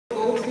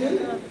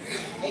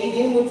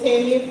Aiden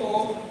Mutemi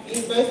for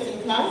being first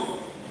in class.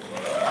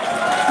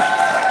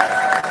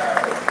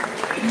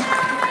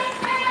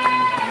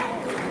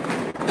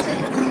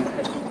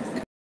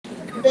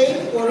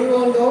 Faith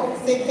Oriwondo,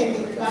 second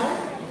in class.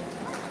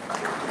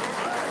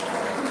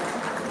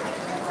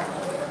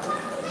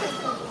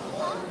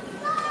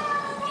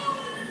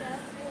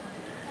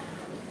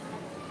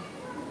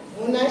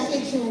 Munashi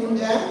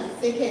Chiunda,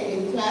 second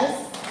in class.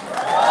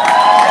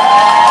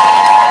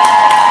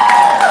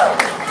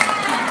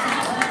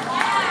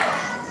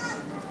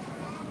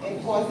 And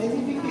for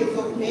certificates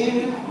of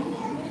merit,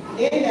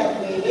 Linda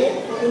Wege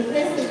for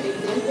impressive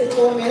exam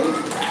performance.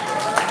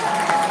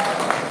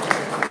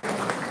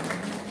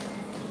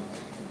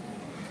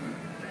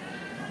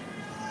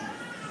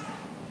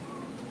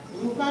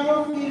 Mufaro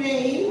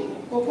Pirei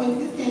for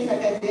consistent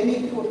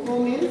academic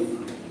performance.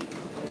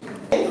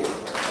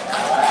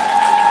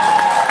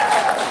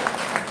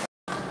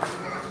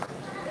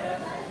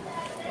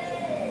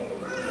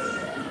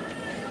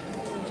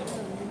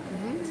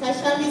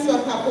 Tashami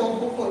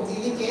Swakapoku for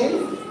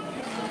diligence.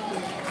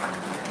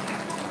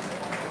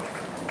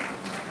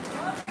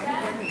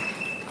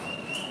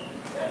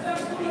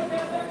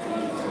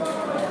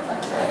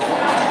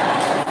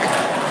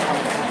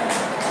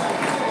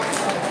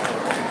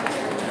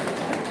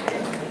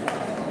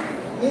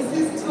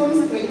 Mrs.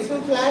 Toombs, grade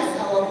 2 class,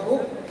 our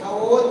book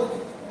award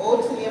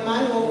owed to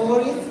Emmanuel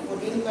Morris for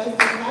being first in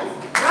class.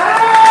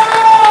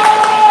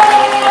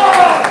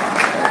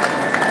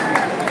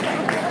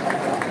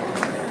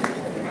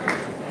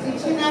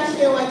 Tichina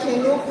Shewa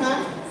Chenuka,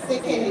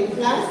 second in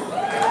class.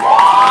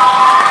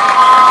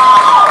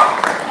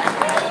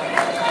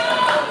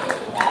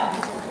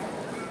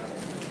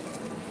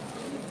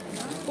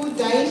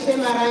 Udaishe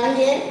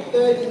Marange,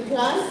 third in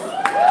class.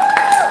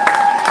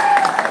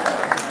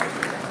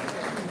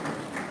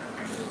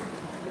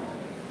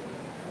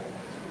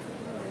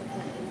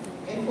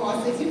 And for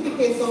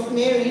certificates of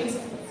merit,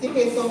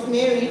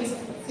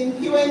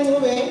 Simpiwe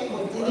Nube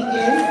for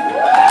diligence.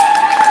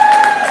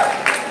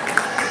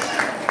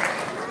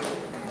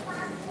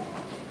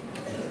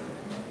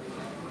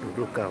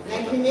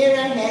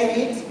 Nakimera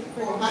Harriet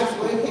for hard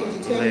work and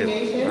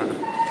determination.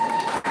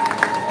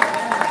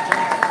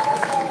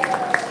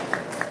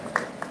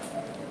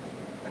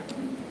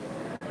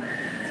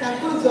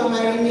 Takuzwa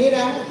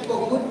Marimira for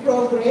good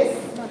progress.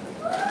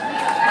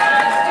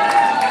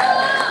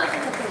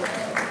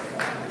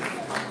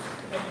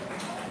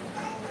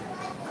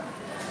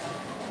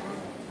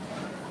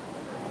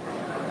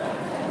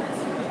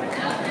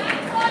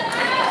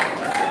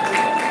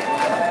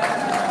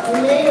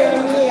 Mayor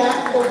Mia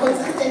for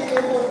consistent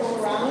effort all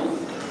round.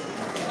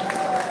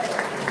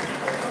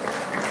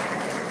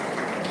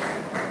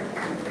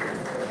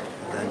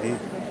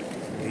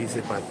 This is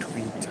about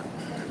Twitter.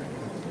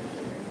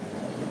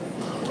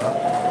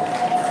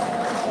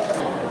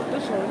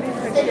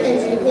 Second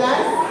in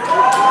class.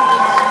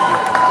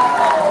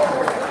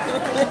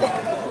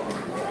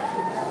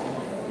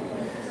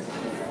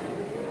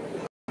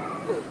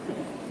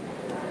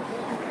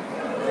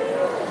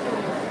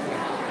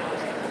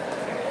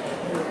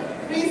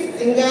 Chris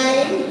Ngai,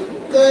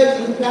 third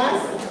in class.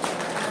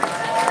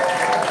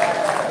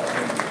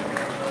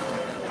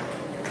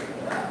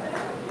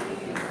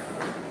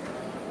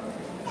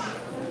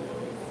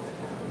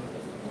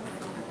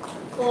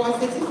 For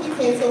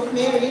certificates of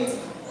merit,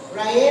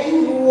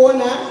 Ryan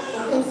Muona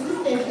for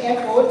consistent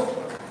effort.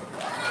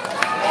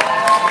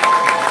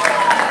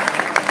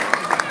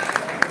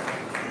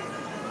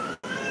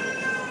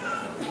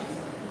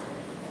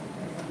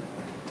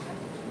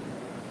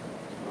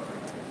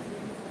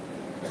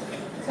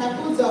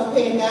 Takuza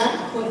Penda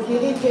for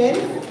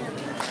diligence.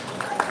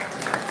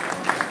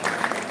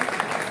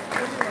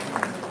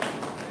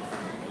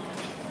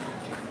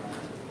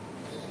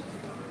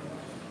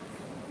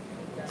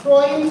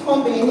 Troy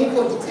Tombeni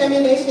for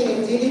determination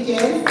and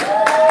diligence.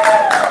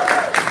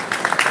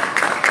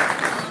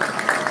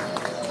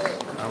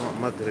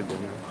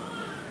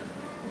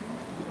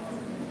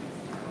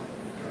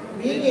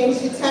 Regan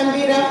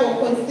Shitambira for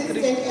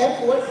consistent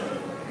effort.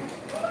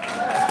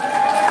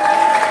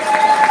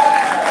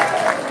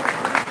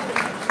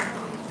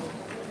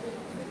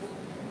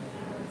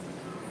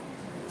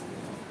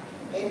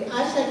 And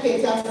Asha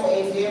Peta for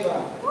endeavor.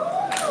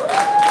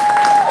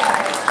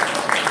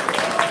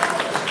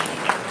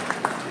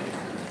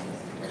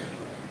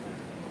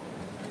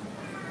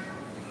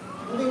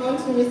 Moving on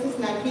to Mrs.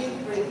 Napi's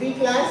grade 3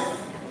 class,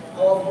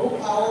 our book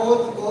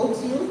award go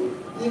to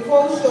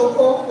Nicole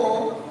Shoko for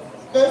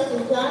first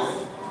in class.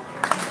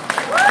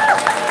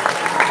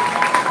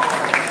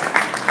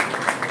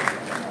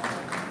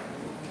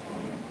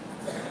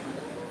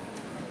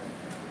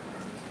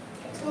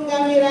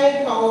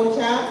 Tungamirai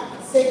Kaocha,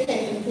 second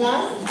in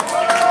class.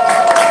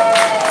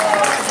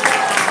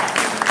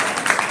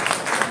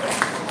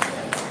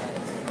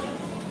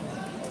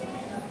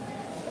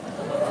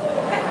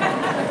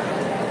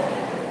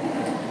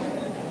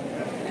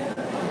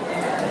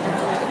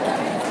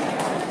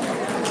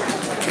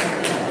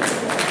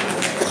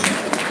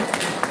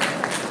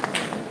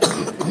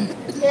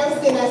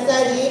 Kelsey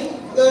Nasadi,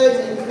 third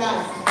in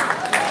class.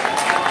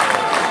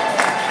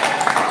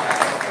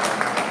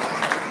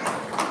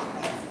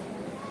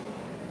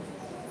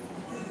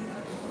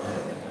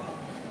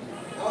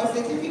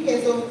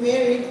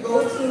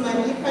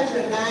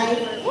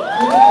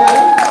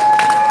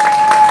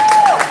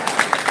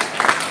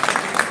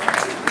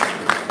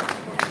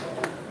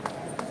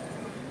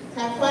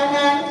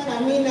 Takwana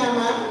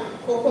Chaminama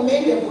for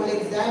commendable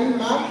exam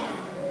mark.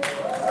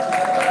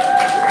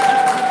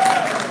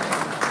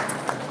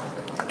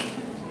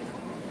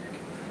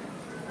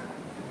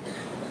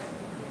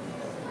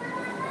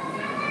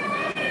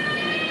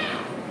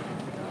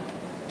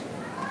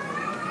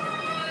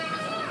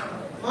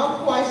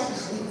 Makwa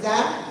Shishiza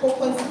for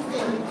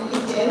consistent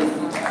diligence.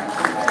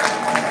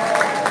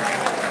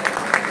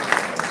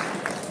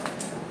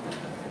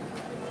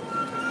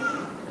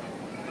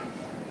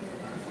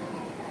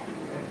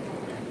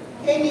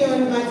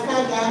 Kenyon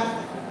Mataga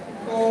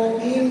for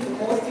being the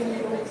most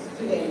improved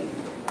student.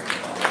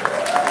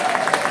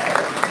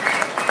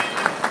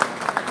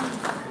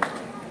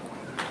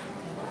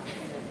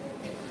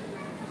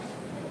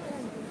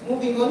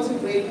 Moving on to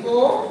grade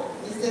 4,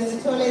 Mr.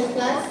 Sitole's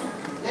class,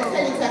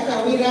 Natalie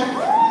Takawira.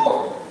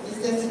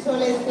 Mr.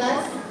 Sitole's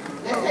class,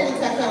 Natalie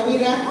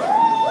Takawira.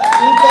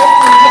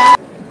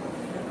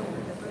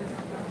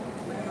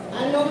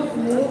 Arnold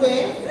Mube,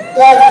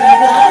 3rd in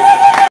class.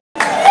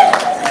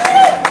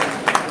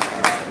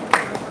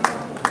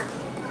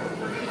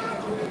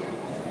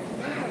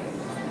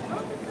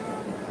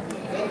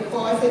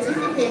 For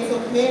certificates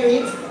of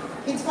merit,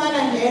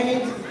 Kitwana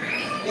Merit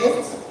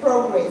Best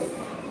Progress.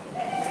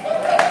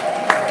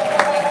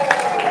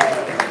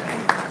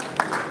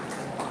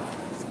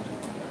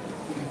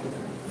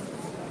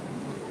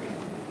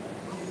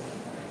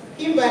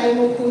 Kimberly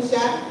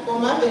Mukusha for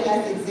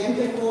marvelous exam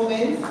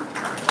performance.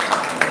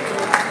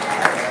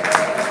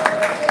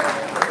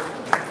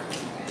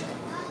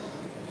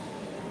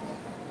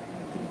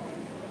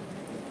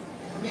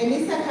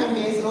 Melissa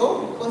Kamezo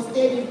for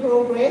steady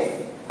progress.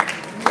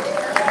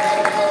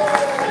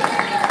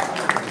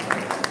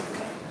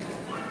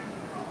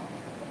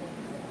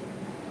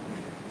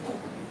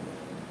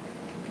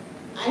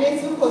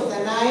 Anesu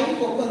Kozanai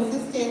for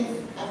consistent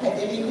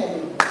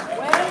academically.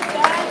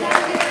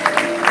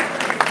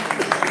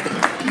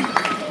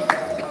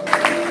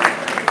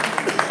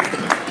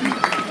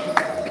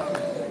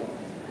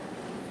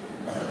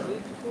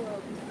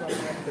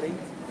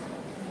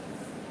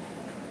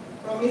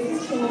 From Mrs.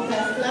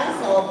 Chumuka's class,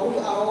 our book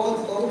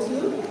awards go to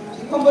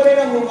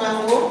Chikomborera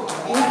Mumango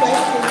in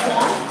 1st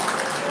class.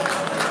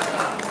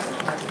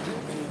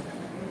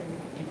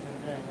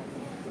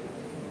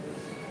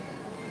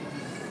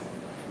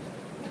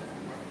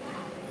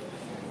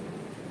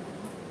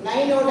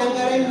 Laino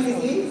Dangaren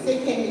Bizi,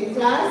 2nd in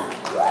class.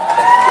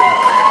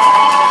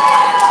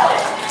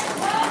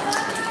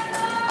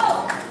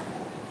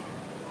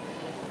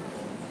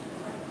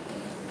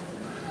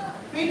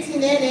 Pretty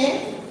Nene,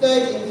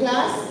 3rd in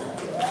class.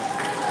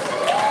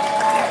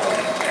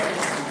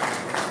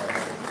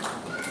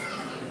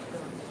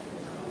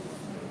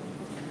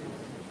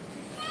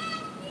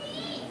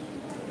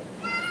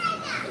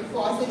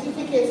 For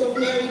certificates of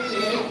merit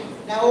here,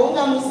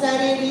 Naonga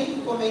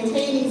Musareli for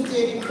maintaining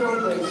steady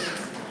progress.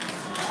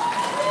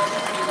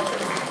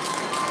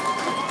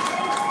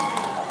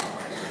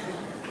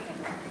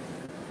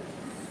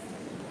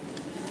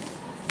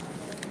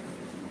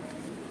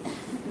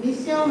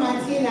 Michelle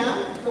Martina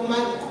for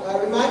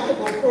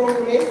remarkable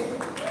progress.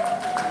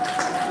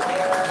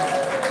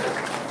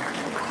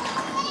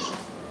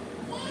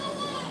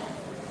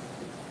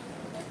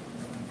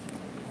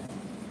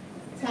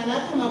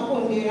 Tanaka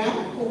Mapondera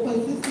for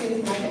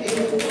consistent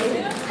academic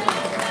work.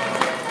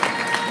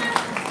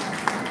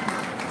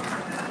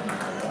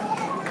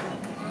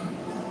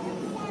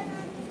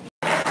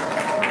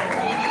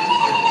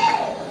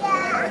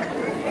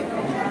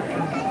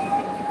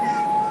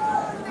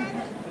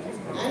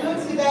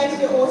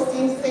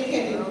 Austin,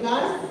 2nd in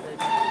class.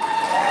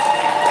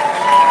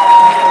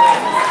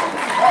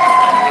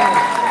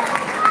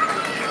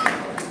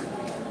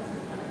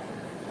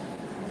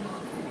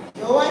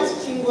 Joan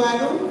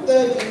Chingwaru,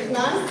 3rd in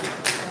class.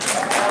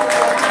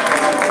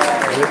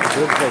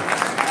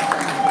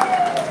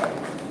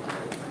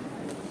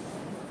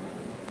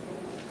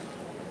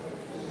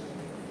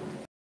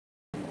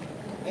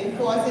 And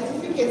for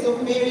certificates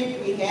of merit,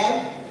 we have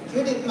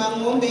Judith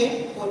Mangombe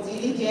for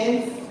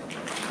diligence.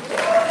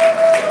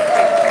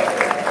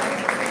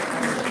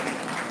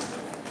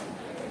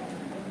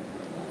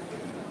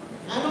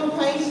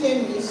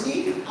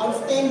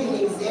 Outstanding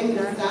exam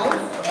results.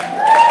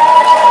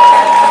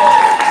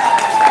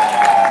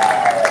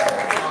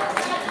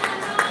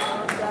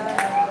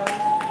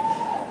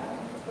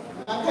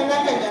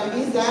 Makanaka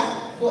Gambiza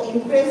for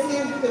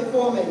impressive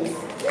performance.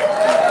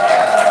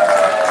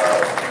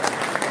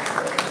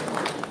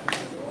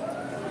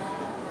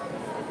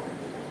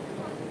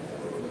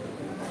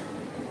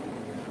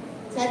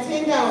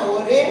 Tatenda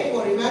Ore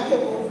for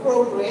remarkable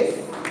progress.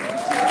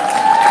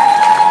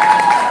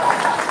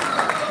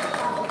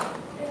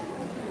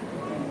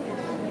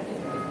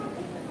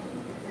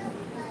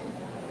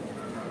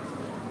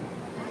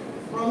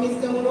 From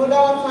Mr.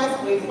 Munoda, 1st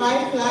grade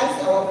 5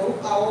 class, our book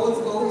awards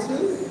go to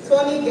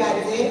Tony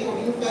Gadze for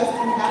being 1st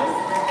in class.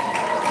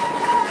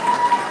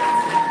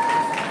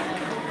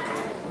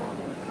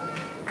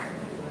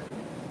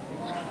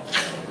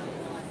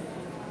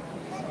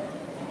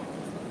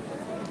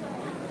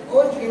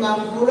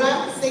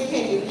 Primavera,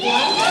 second in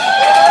class.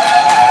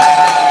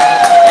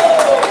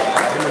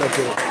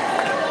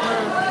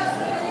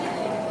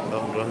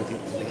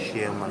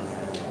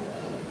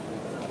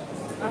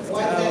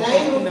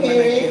 Watanainu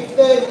Pere,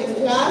 third in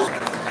class.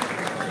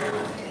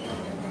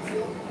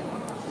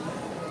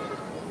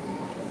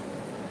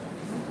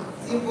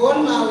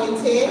 Yvonne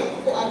Mawite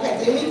for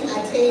academic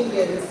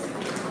attainments.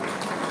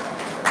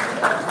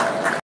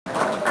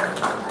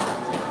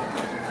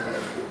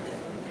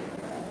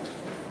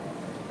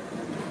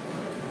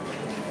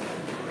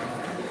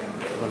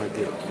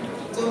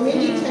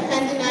 Dominic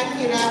Chakandina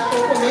Kira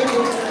for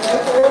commendation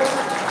effort.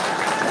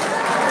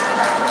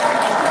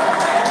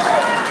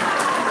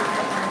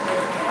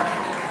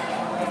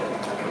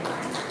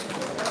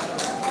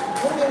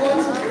 Moving on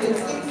to grade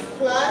 6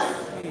 class,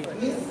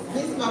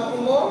 Miss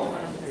Makumo,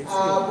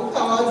 book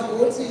awards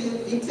go to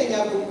Victor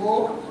Yabugo,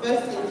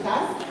 first in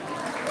class.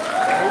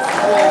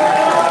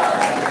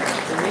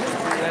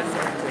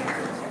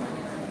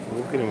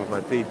 Working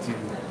about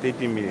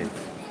 30 minutes.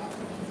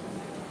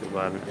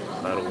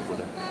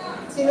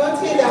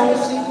 Tinote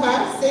Damushipa,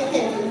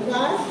 second in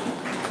class.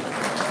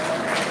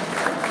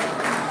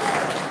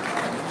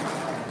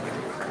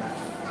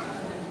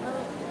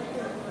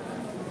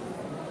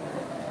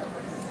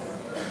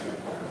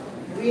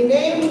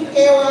 Rename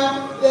Kewa,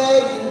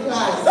 third in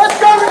class. Let's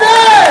go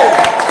today!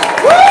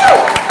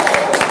 Woo!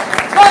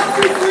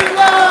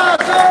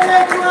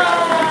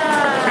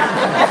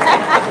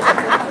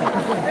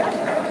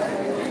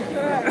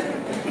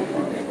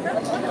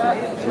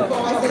 For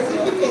our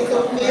certificate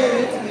of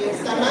merit, we have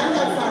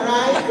Samantha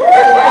Farai.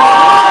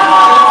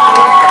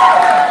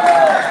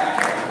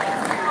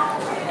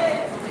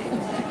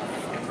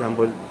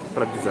 Example,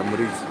 practice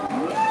Amriz.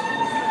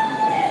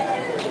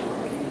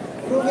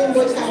 Ruben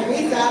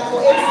Bochanwiza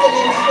for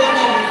excellent showing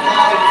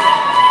results.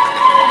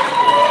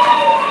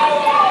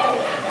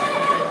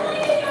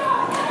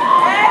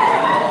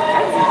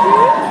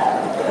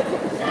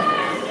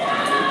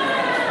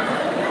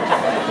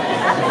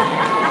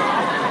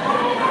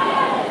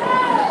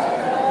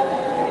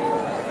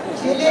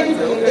 Children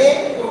today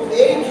for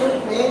very good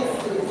maths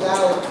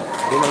results.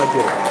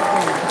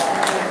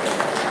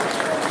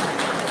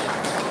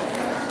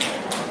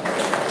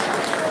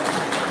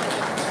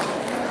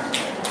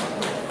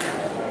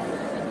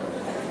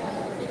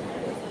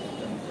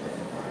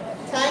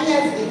 Tanya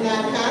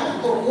Zinaka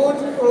for good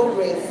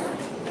progress.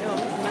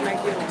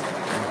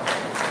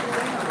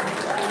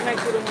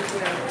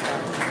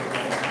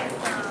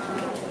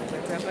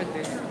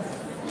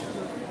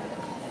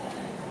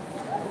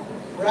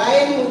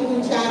 Brian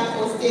Mukuncha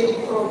for steady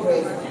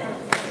progress.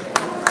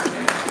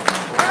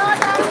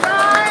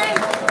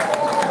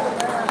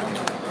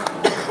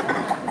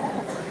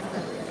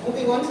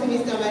 Moving on to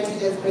Mr.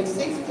 Matija's grade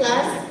 6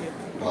 class,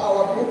 for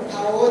our book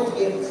award, we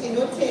have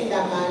Tinote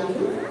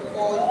Ndamandu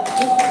for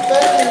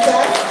first in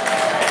class.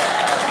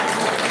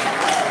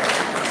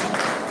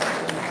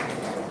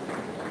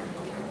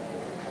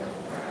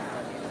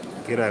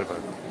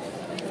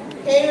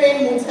 Karen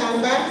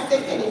Mutamba,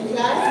 second in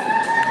class.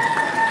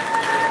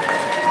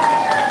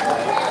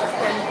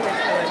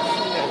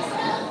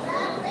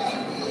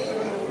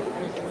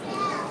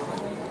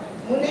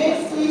 Mune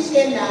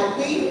Suishe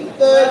Nagui,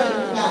 third in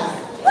class.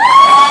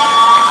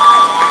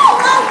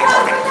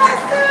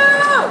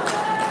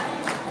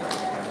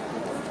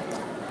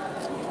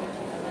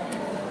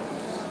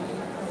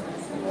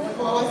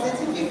 For our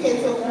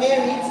certificates of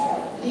merit,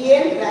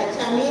 Liendra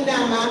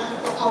Chaminama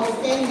for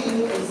outstanding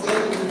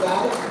exam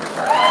results.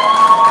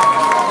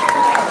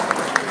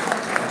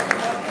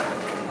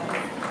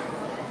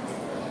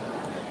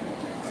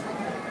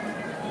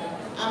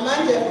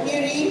 Amanda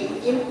Piri,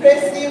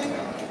 impressive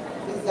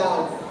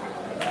results.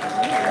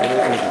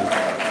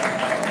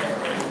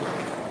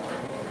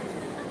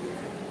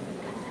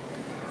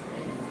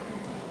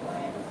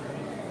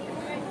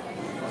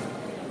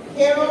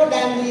 Carol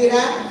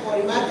Dandira for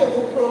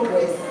remarkable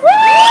progress.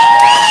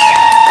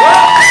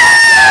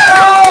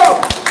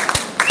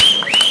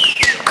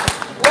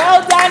 Well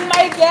done,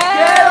 my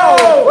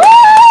girl!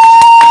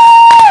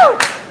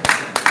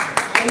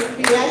 And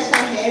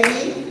Priyasha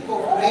Harry for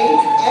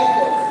great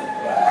effort.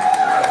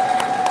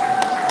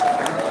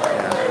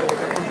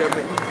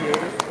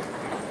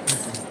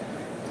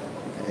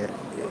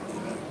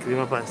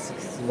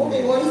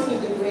 Moving on to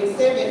the grade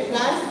 7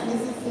 class,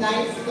 Mrs.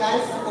 Knight's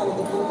class for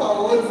the book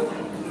awards.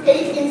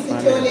 Caitlin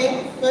Sitole,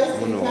 first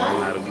in class.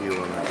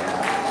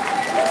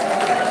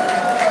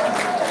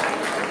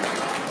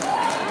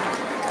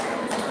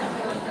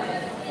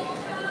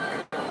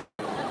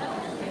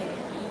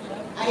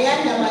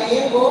 Ayanda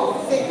Mayengo,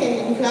 second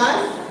in class.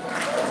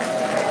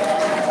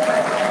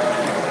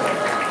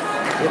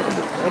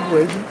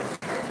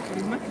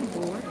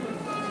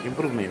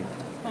 Improvement.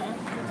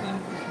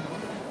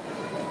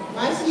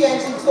 Mashia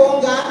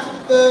Chitonga,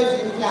 third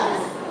in class.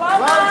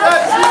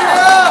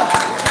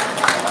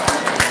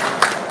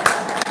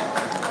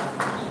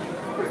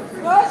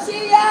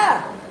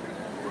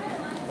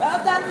 Well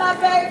done, my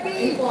baby!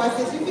 And for our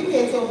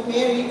certificates of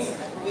merit,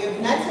 we have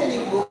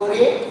Natalie Gore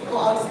for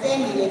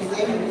outstanding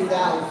exam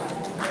results.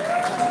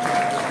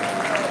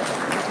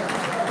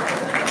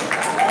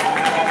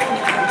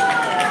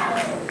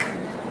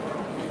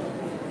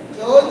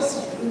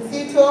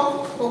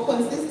 For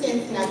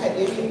consistency in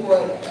academic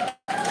work.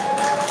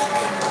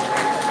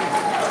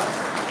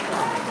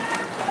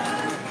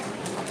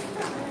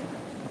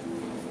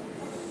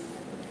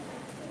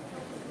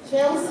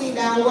 Chelsea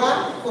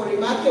Dangwa for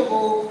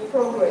remarkable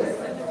progress.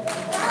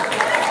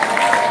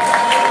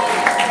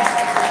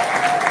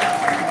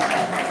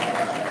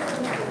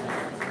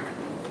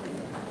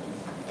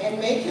 And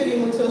Mercury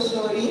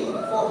Mutoshori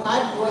for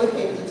hard work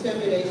and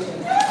determination.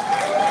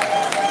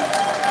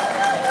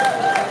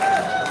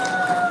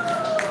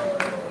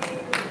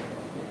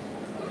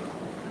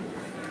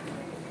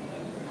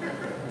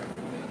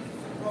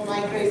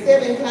 My grade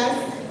 7 class,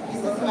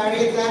 Mrs.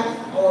 Mareza,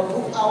 our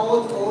book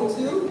award go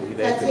to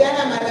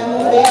Tatiana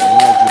Malamumbe,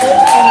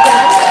 first in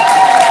class.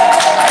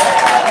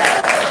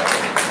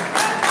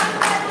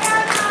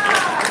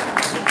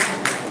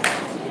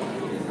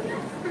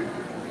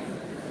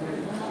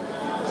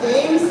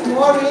 James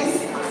Morris,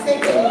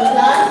 second in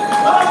class.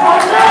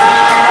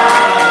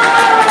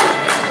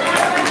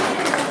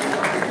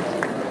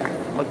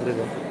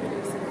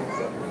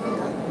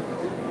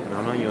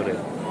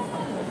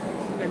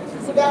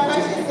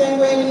 Sudamashi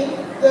Sengweni,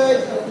 third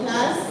in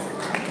class.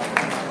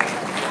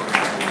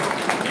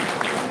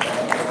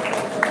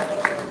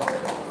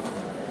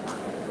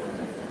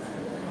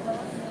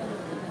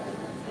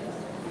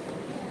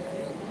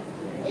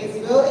 As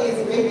well as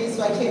Baby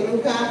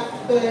Swacheruka,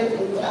 third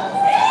in class.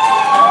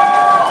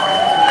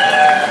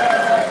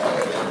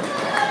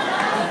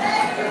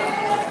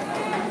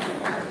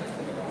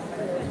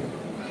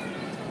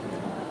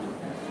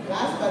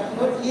 Last but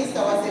not least,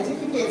 our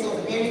certificates of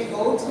merit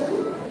go to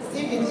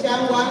Stephen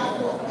Shangwa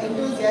for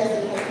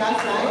enthusiasm for class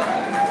life.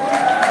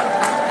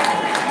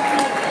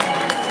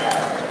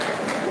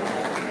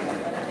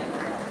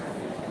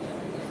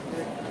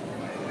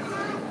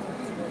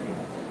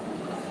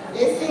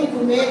 Blessing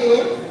Kumede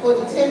for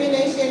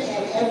determination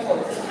and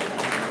effort.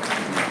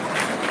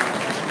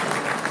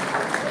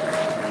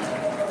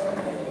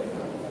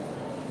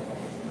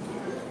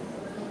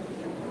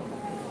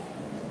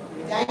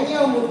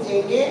 Daniel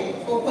Mudenge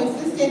for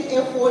consistent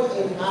effort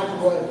and hard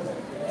work.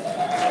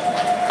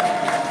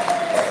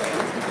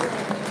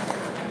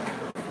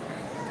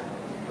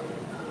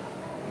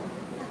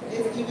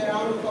 Let's give a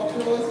round of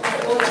applause for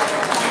all our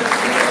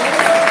students.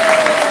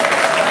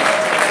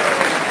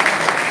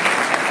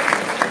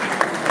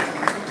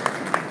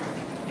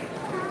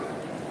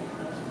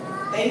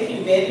 Thank you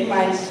very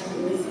much,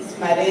 Mrs.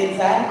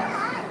 Mareza.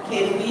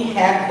 Can we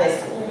have the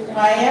school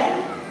choir?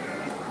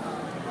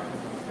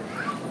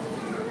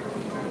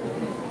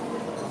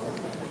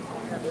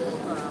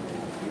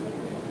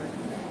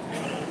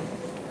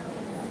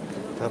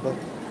 Taba.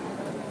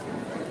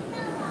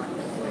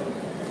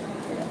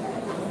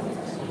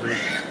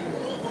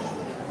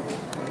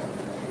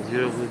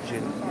 Zero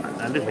Goldridge.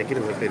 And this make it a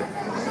better.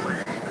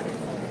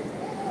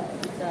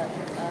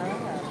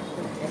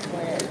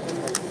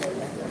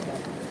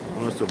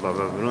 So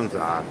Baba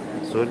Brunza.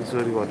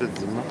 Sorry, what is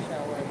Zima?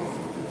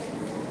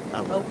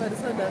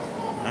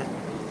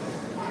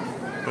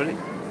 Really?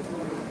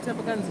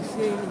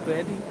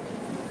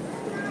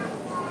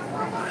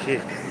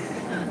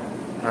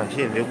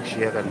 She look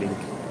share a link.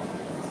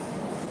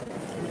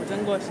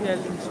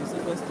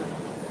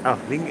 Oh,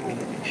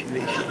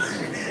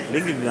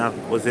 link is now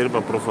was there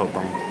by profile.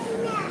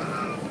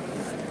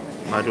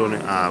 I don't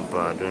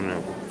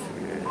know.